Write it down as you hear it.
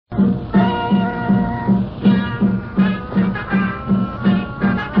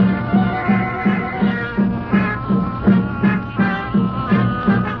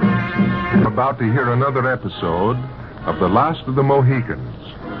about to hear another episode of The Last of the Mohicans,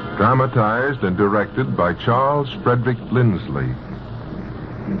 dramatized and directed by Charles Frederick Lindsley.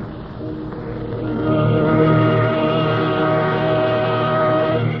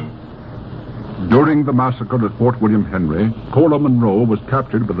 During the massacre at Fort William Henry, Cora Monroe was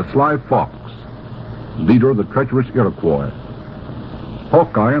captured by the Sly Fox, leader of the treacherous Iroquois.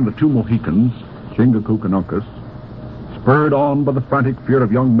 Hawkeye and the two Mohicans, Chingachgook and Uncas, spurred on by the frantic fear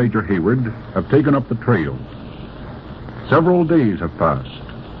of young Major Hayward, have taken up the trail. Several days have passed,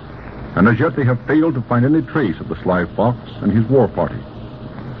 and as yet they have failed to find any trace of the Sly Fox and his war party.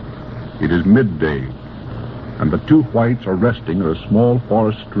 It is midday, and the two whites are resting at a small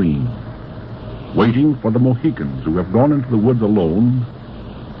forest stream, waiting for the Mohicans, who have gone into the woods alone,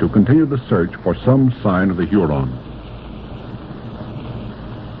 to continue the search for some sign of the Hurons.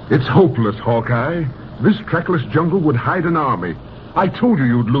 It's hopeless, Hawkeye. This trackless jungle would hide an army. I told you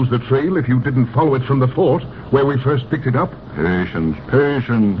you'd lose the trail if you didn't follow it from the fort, where we first picked it up. Patience,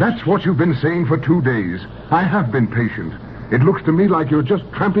 patience. That's what you've been saying for 2 days. I have been patient. It looks to me like you're just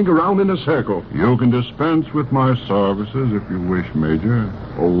tramping around in a circle. You can dispense with my services if you wish, Major.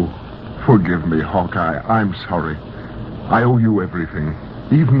 Oh, forgive me, Hawkeye. I'm sorry. I owe you everything,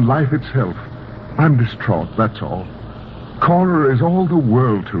 even life itself. I'm distraught, that's all. Cora is all the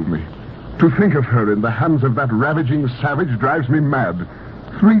world to me. To think of her in the hands of that ravaging savage drives me mad.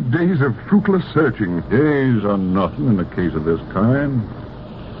 3 days of fruitless searching. Days are nothing in a case of this kind.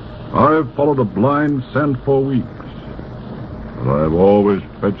 I've followed a blind scent for weeks, but I've always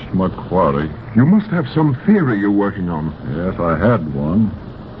fetched my quarry. You must have some theory you're working on. Yes, I had one.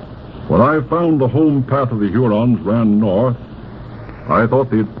 When I found the home path of the Hurons ran north, I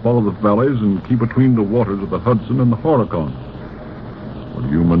thought they'd follow the valleys and keep between the waters of the Hudson and the Horicon. But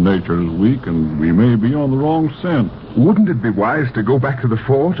human nature is weak, and we may be on the wrong scent. Wouldn't it be wise to go back to the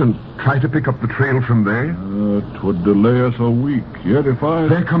fort and try to pick up the trail from there? It would delay us a week, yet if I...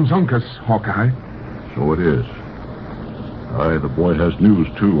 There comes Uncas, Hawkeye. So it is. Aye, the boy has news,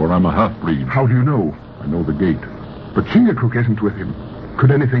 too, or I'm a half-breed. How do you know? I know the gate. But Chingachgook isn't with him.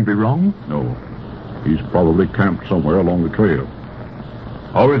 Could anything be wrong? No. He's probably camped somewhere along the trail.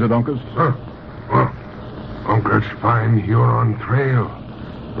 How is it, Uncas? Uncas find Huron trail.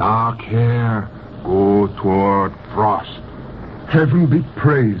 Dark hair, go toward frost. Heaven be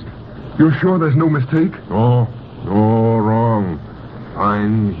praised. You're sure there's no mistake? No wrong.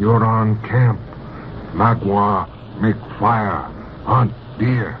 Find Huron camp. Magua make fire, hunt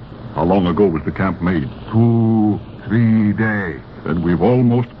deer. How long ago was the camp made? 2-3 days. Then we've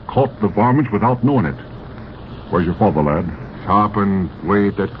almost caught the varmints without knowing it. Where's your father, lad? Sharpen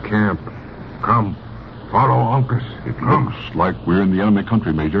wait at camp. Come, follow Uncas. It looks like we're in the enemy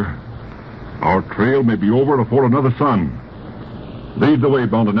country, Major. Our trail may be over before another sun. Lead the way,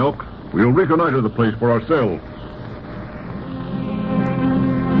 Bound and Elk. We'll reconnoiter the place for ourselves.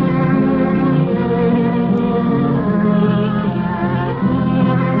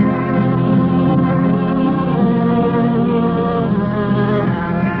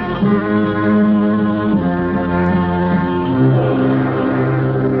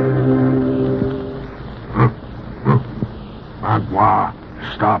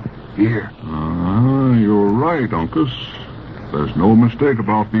 Stop here. You're right, Uncas. There's no mistake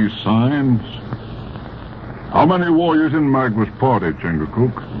about these signs. How many warriors in Magwa's party,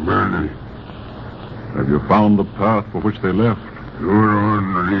 Chingachgook? Many. Have you found the path for which they left?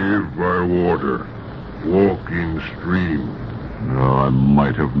 Huron live by water. Walk in stream. I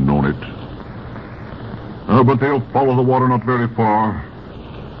might have known it. But they'll follow the water not very far.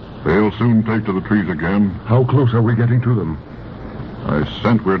 They'll soon take to the trees again. How close are we getting to them? I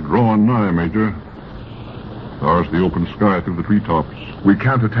scent we're drawing nigh, Major. There's the open sky through the treetops. We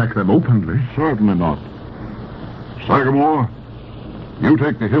can't attack them openly. Certainly not. Sagamore, you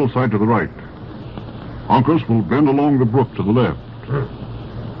take the hillside to the right. Uncas will bend along the brook to the left.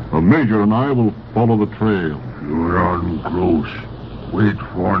 The Major and I will follow the trail. You're on close. Wait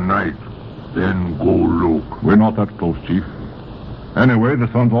for night, then go look. We're not that close, Chief. Anyway, the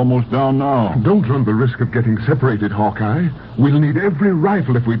sun's almost down now. Don't run the risk of getting separated, Hawkeye. We'll need every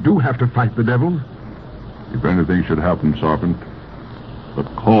rifle if we do have to fight the devil. If anything should happen, Sergeant, the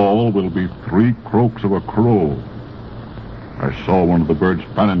call will be 3 croaks of a crow. I saw one of the birds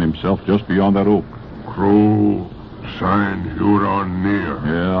fanning himself just beyond that oak. Crow, sign Huron near.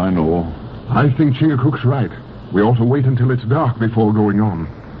 Yeah, I know. I think Chingachgook's right. We ought to wait until it's dark before going on.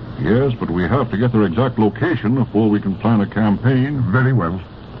 Yes, but we have to get their exact location before we can plan a campaign. Very well.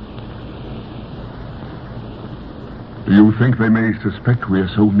 Do you think they may suspect we're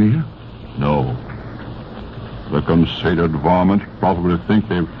so near? No. The conceited varmint probably think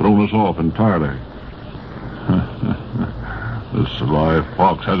they've thrown us off entirely. The sly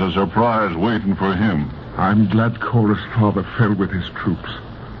fox has a surprise waiting for him. I'm glad Cora's father fell with his troops.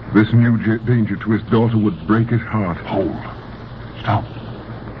 This new danger to his daughter would break his heart. Hold. Stop.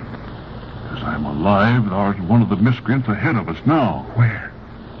 As I'm alive, there's one of the miscreants ahead of us now. Where?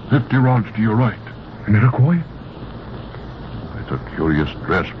 50 rods to your right. An Iroquois? It's a curious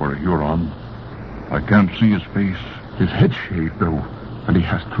dress for a Huron. I can't see his face. His head shaved, though, and he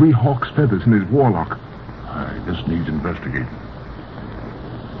has 3 hawk's feathers in his warlock. This needs investigating.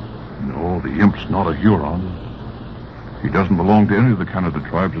 No, the imp's not a Huron. He doesn't belong to any of the Canada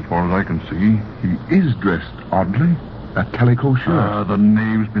tribes as far as I can see. He is dressed oddly. That calico shirt. The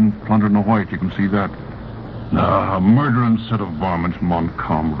knave's been plundered in white, you can see that. A murdering set of varmints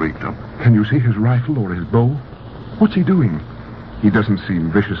Montcalm raked up. Can you see his rifle or his bow? What's he doing? He doesn't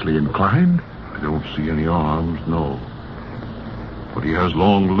seem viciously inclined. I don't see any arms, no. But he has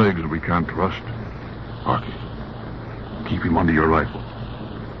long legs that we can't trust. Harky, keep him under your rifle.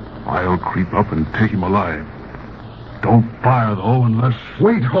 I'll creep up and take him alive. Don't fire, though, unless...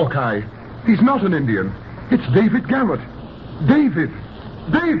 Wait, Hawkeye. He's not an Indian. It's David Gamut. David!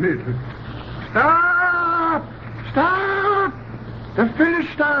 Stop! Stop! The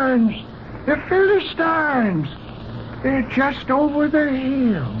Philistines! They're just over the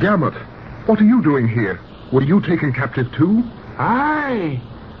hill. Gamut, what are you doing here? Were you taken captive too? Aye.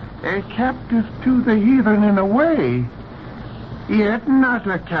 A captive to the heathen in a way. Yet not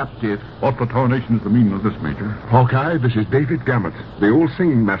a captive. What the tarnation is the meaning of this, Major? Hawkeye, this is David Gamut, the old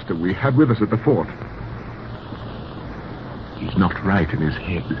singing master we had with us at the fort. He's not right in his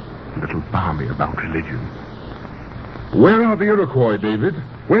head. A little balmy about religion. Where are the Iroquois, David?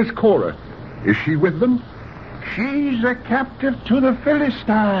 Where's Cora? Is she with them? She's a captive to the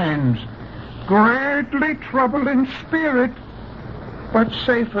Philistines. Greatly troubled in spirit, but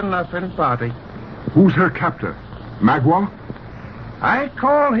safe enough in body. Who's her captor? Magua? I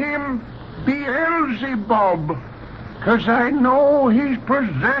call him Beelzebub, 'cause I know he's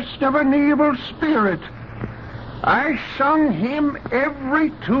possessed of an evil spirit. I sung him every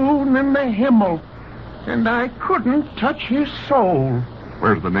tune in the hymnal, and I couldn't touch his soul.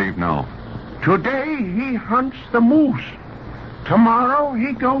 Where's the knave now? Today he hunts the moose. Tomorrow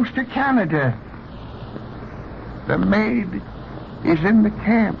he goes to Canada. The maid is in the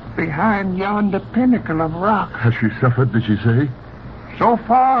camp behind yonder pinnacle of rock. Has she suffered, did she say? So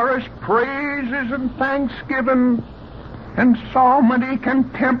far as praises and thanksgiving and psalmody can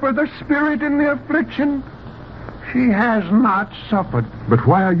temper the spirit in the affliction, she has not suffered. But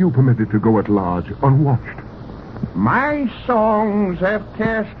why are you permitted to go at large, unwatched? My songs have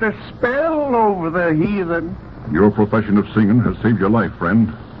cast a spell over the heathen. Your profession of singing has saved your life,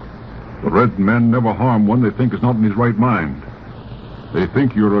 friend. The red men never harm one they think is not in his right mind. They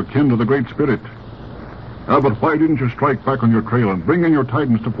think you're akin to the Great Spirit. But why didn't you strike back on your trail and bring in your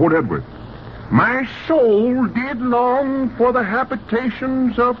tidings to Fort Edward? My soul did long for the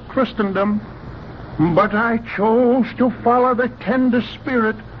habitations of Christendom, but I chose to follow the tender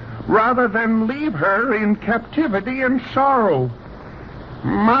spirit rather than leave her in captivity and sorrow.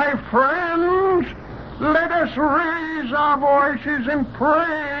 My friends, let us raise our voices in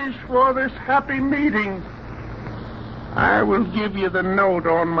praise for this happy meeting. I will give you the note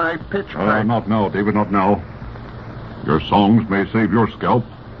on my pitchpipe. Not now, David, not now. Your songs may save your scalp,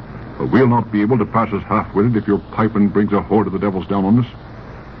 but we'll not be able to pass us half-witted if your piping brings a horde of the devils down on us.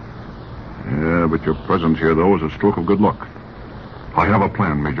 Yeah, but your presence here, though, is a stroke of good luck. I have a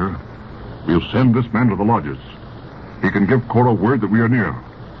plan, Major. We'll send this man to the lodges. He can give Cora word that we are near.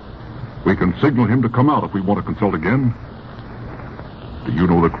 We can signal him to come out if we want to consult again. Do you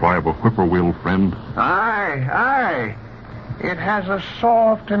know the cry of a whippoorwill, friend? Aye. It has a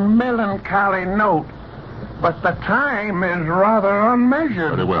soft and melancholy note, but the time is rather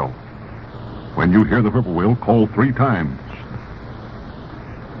unmeasured. Very well. When you hear the whippoorwill, call 3 times.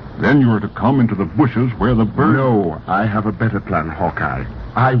 Then you are to come into the bushes where the bird... No, I have a better plan, Hawkeye.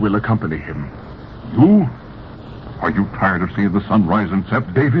 I will accompany him. You? Are you tired of seeing the sun rise and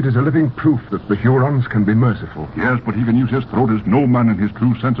set? David is a living proof that the Hurons can be merciful. Yes, but he can use his throat as no man in his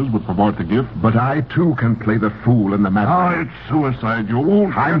true senses would purport to give. But I, too, can play the fool and the madman. It's suicide. You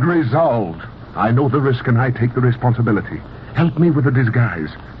won't... I'm resolved. I know the risk and I take the responsibility. Help me with the disguise.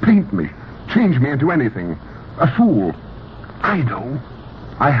 Paint me. Change me into anything. A fool. I know.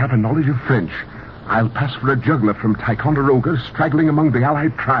 I have a knowledge of French. I'll pass for a juggler from Ticonderoga straggling among the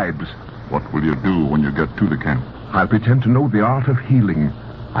allied tribes. What will you do when you get to the camp? I'll pretend to know the art of healing.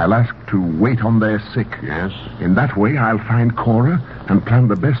 I'll ask to wait on their sick. Yes? In that way, I'll find Cora and plan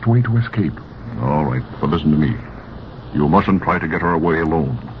the best way to escape. All right, but listen to me. You mustn't try to get her away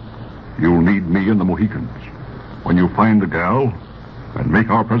alone. You'll need me and the Mohicans. When you find the gal and make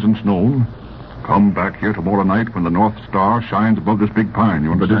our presence known, come back here tomorrow night when the North Star shines above this big pine.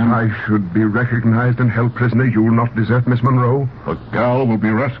 You understand? But if I should be recognized and held prisoner, you'll not desert Miss Monroe? The gal will be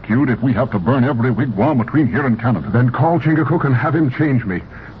rescued if we have to burn every wigwam between here and Canada. Then call Chingachgook and have him change me.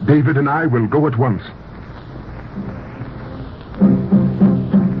 David and I will go at once.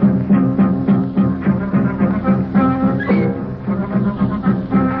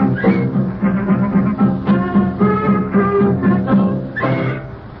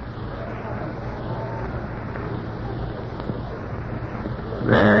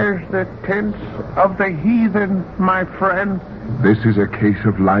 There's the tents of the heathen, my friend. This is a case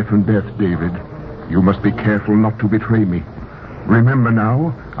of life and death, David. You must be careful not to betray me. Remember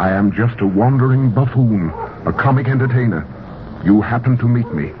now, I am just a wandering buffoon, a comic entertainer. You happen to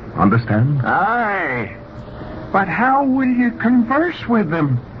meet me, understand? Aye. But how will you converse with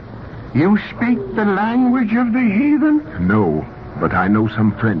them? You speak the language of the heathen? No, but I know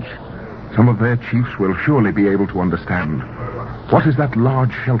some French. Some of their chiefs will surely be able to understand. What is that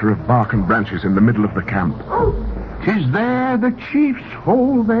large shelter of bark and branches in the middle of the camp? 'Tis there the chiefs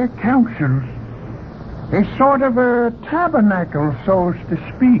hold their councils. A sort of a tabernacle, so to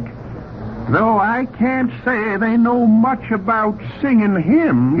speak. Though I can't say they know much about singing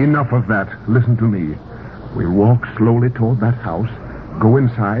hymns. Enough of that. Listen to me. We'll walk slowly toward that house, go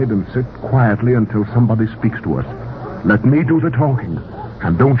inside and sit quietly until somebody speaks to us. Let me do the talking,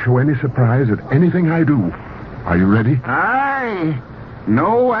 and don't show any surprise at anything I do. Are you ready? Aye.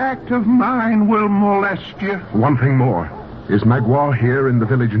 No act of mine will molest you. One thing more. Is Magua here in the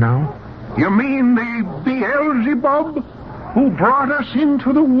village now? You mean the Beelzebub who brought us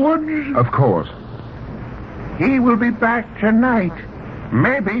into the woods? Of course. He will be back tonight.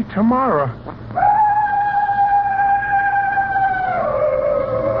 Maybe tomorrow.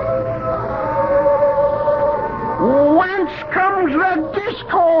 Whence comes the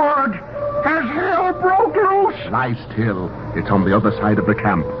discord? Has hell broke loose? Lie still. It's on the other side of the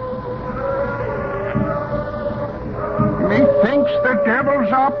camp. Methinks the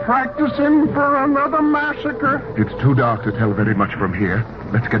devils are practicing for another massacre. It's too dark to tell very much from here.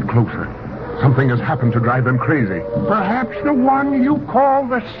 Let's get closer. Something has happened to drive them crazy. Perhaps the one you call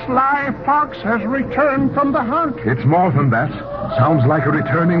the Sly Fox has returned from the hunt. It's more than that. Sounds like a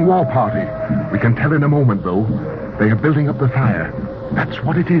returning war party. We can tell in a moment, though. They are building up the fire. That's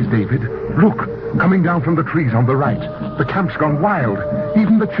what it is, David. Look, coming down from the trees on the right. The camp's gone wild.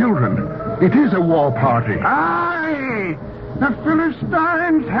 Even the children. It is a war party. Aye! The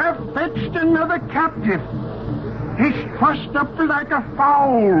Philistines have fetched another captive. He's trussed up like a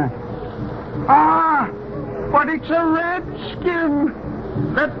fowl. Ah, but it's a red skin.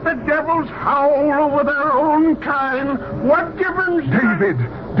 Let the devils howl over their own kind. What difference?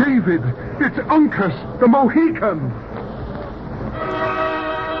 David! It's Uncas, the Mohican.